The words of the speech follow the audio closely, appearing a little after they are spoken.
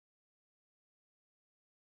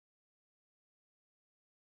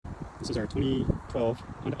This is our 2012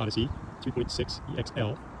 Honda Odyssey 2.6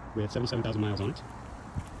 EXL with 77,000 miles on it.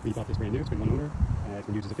 We bought this brand new. It's been one owner. It's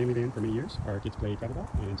been used as a family van for many years. Our kids play travel ball,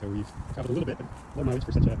 and so we've traveled a little bit, but low mileage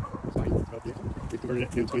for such a fine developed vehicle. We've converted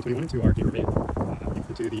it in 2021 into our camper van.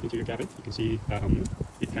 Into the interior cabin, you can see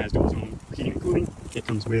it has dual zone heating and cooling. It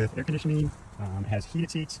comes with air conditioning. It has heated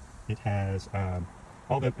seats. It has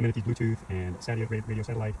all the amenities, Bluetooth and radio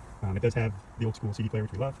satellite. It does have the old school CD player,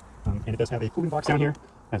 which we love. And it does have a cooling box down here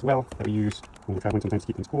as well that we use when we're traveling sometimes to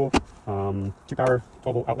keep things cool. 2 power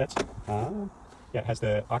 12-volt outlets. Yeah, it has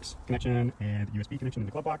the aux connection and the USB connection in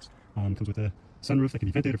the glove box. Comes with a sunroof that can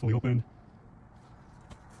be vented or fully opened.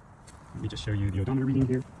 Let me just show you the odometer reading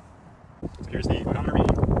here. So here's the odometer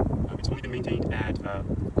reading. It's only been maintained at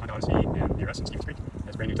Honda Odyssey and near us in Stevens Creek. It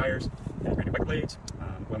has brand new tires, it has brand new wiper blades.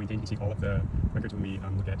 Well maintained. You can see all of the records when we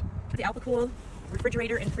look at the Alpicool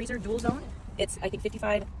refrigerator and freezer dual zone. It's, I think,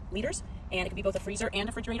 55 liters, and it can be both a freezer and a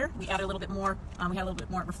refrigerator. We added a little bit more, we had a little bit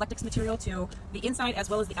more Reflectix material to the inside as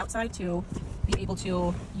well as the outside to be able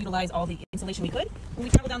to utilize all the insulation we could. When we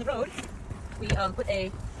travel down the road, we put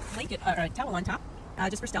a blanket or a towel on top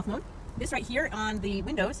just for stealth mode. This right here on the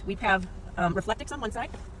windows, we have Reflectix on one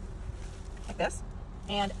side, like this.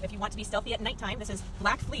 And if you want to be stealthy at nighttime, this is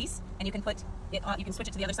black fleece, and you can put it on, you can switch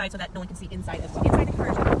it to the other side so that no one can see inside as well. Inside the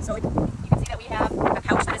conversion, so you can see that we have a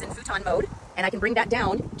couch that is in futon mode, and I can bring that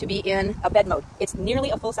down to be in a bed mode. It's nearly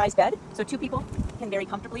a full-size bed, so 2 people can very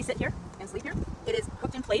comfortably sit here and sleep here. It is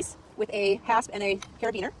hooked in place with a hasp and a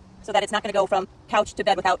carabiner, so that it's not going to go from couch to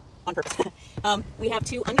bed without on purpose. We have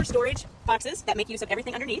 2 under storage boxes that make use of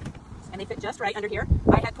everything underneath, and they fit just right under here.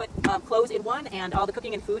 I had put clothes in one and all the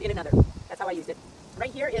cooking and food in another. That's how I used it. Right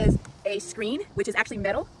here is a screen, which is actually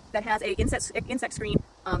metal, that has a insect screen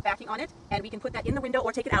backing on it, and we can put that in the window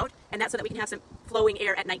or take it out, and that's so that we can have some flowing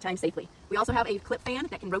air at nighttime safely. We also have a clip fan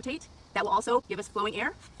that can rotate. That will also give us flowing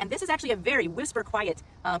air, and this is actually a very whisper quiet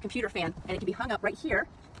computer fan, and it can be hung up right here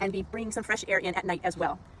and be bringing some fresh air in at night as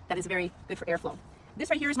well. That is very good for airflow. This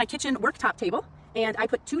right here is my kitchen worktop table, and I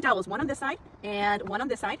put 2 towels, one on this side and one on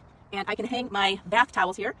this side, and I can hang my bath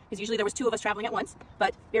towels here because usually there was 2 of us traveling at once,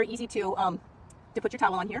 but very easy to put your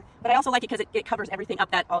towel on here. But I also like it because it covers everything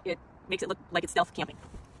up, that it makes it look like it's stealth camping.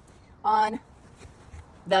 On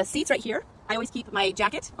the seats right here, I always keep my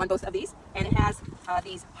jacket on both of these, and it has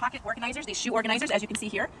these pocket organizers, these shoe organizers, as you can see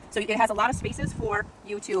here. So it has a lot of spaces for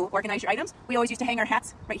you to organize your items. We always used to hang our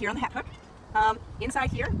hats right here on the hat hook.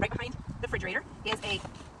 Inside here, right behind the refrigerator, is a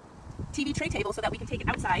TV tray table so that we can take it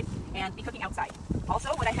outside and be cooking outside. Also,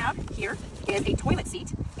 what I have here is a toilet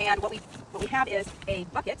seat, and what we have is a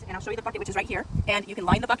bucket, and I'll show you the bucket, which is right here. And you can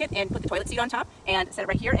line the bucket and put the toilet seat on top and set it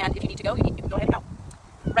right here, and if you need to go, you can go ahead and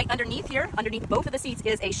go. Right underneath here, underneath both of the seats,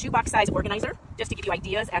 is a shoebox size organizer, just to give you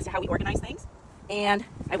ideas as to how we organize things. And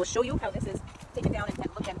I will show you how this is taken down and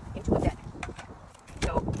look into a bed.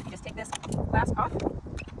 So you just take this clasp off,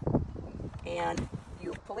 and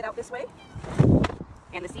you pull it out this way,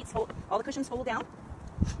 and the seats fold, all the cushions fold down.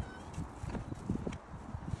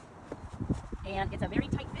 And it's a very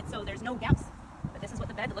tight fit, so there's no gaps. But this is what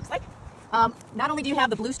the bed looks like. Not only do you have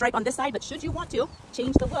the blue stripe on this side, but should you want to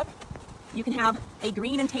change the look, you can have a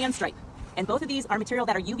green and tan stripe. And both of these are material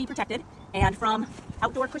that are UV protected and from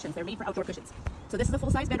outdoor cushions. They're made for outdoor cushions. So this is a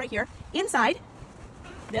full-size bed right here. Inside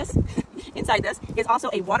this is also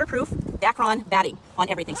a waterproof Dacron batting on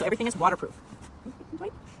everything. So everything is waterproof.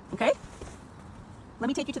 Okay? Let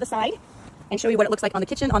me take you to the side and show you what it looks like on the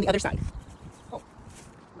kitchen on the other side. Oh,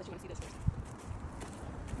 unless you want to see this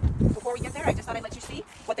first. Before we get there, I just thought I'd let you see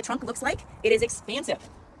what the trunk looks like. It is expansive.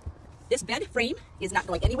 This bed frame is not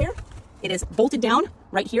going anywhere. It is bolted down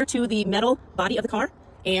right here to the metal body of the car,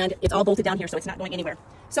 and it's all bolted down here, so it's not going anywhere.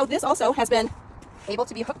 So this also has been able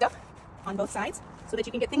to be hooked up on both sides so that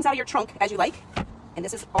you can get things out of your trunk as you like. And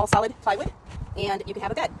this is all solid plywood, and you can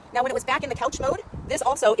have a bed. Now, when it was back in the couch mode, this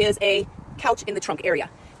also is a couch in the trunk area.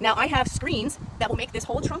 Now, I have screens that will make this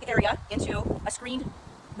whole trunk area into a screened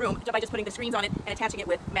room by just putting the screens on it and attaching it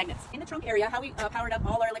with magnets. In the trunk area, how we powered up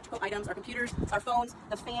all our electrical items, our computers, our phones,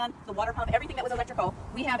 the fan, the water pump, everything that was electrical.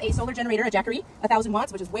 We have a solar generator, a Jackery, 1,000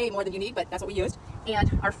 watts, which is way more than you need, but that's what we used.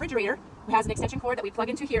 And our refrigerator has an extension cord that we plug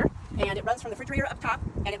into here, and it runs from the refrigerator up top,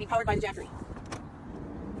 and it'll be powered by the Jackery.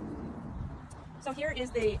 So here is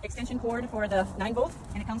the extension cord for the 9 volt,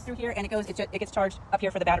 and it comes through here, and it gets charged up here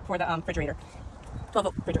for the refrigerator, 12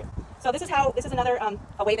 volt refrigerator. So this is another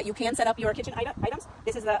a way that you can set up your kitchen items.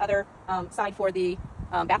 This is the other side for the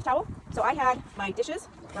bath towel. So I had my dishes,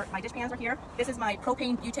 or my dish pans are here. This is my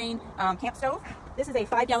propane butane camp stove. This is a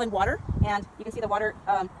 5-gallon water, and you can see the water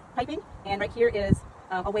piping. And right here is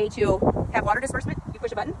a way to have water disbursement. You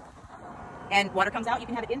push a button, and water comes out. You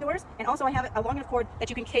can have it indoors, and also I have it a long enough cord that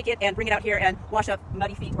you can cake it and bring it out here and wash up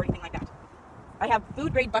muddy feet or anything like that. I have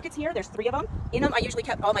food grade buckets here. There's 3 of them. In them I usually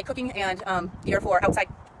kept all my cooking and gear for outside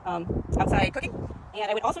cooking. And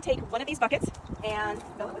I would also take one of these buckets and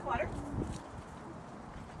fill it with water.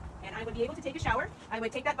 And I would be able to take a shower. I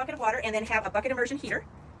would take that bucket of water and then have a bucket immersion heater.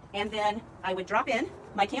 And then I would drop in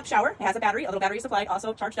my camp shower. It has a battery, a little battery supplied,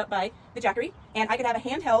 also charged up by the Jackery. And I could have a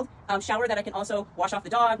handheld shower that I can also wash off the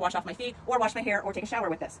dog, wash off my feet, or wash my hair, or take a shower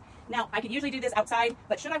with this. Now, I could usually do this outside,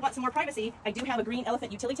 but should I want some more privacy, I do have a green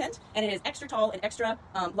elephant utility tent, and it is extra tall and extra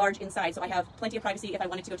large inside, so I have plenty of privacy. If I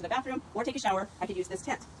wanted to go to the bathroom or take a shower, I could use this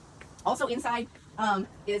tent. Also inside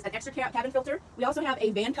is an extra cabin filter. We also have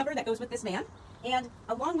a van cover that goes with this van. And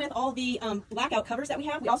along with all the blackout covers that we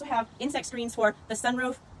also have insect screens for the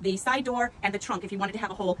sunroof, the side door, and the trunk if you wanted to have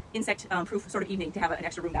a whole insect-proof sort of evening to have an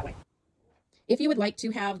extra room that way. If you would like to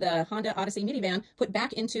have the Honda Odyssey minivan put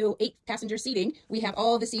back into 8-passenger seating, we have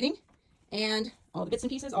all the seating and all the bits and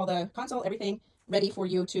pieces, all the console, everything ready for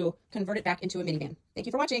you to convert it back into a minivan. Thank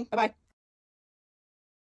you for watching. Bye-bye.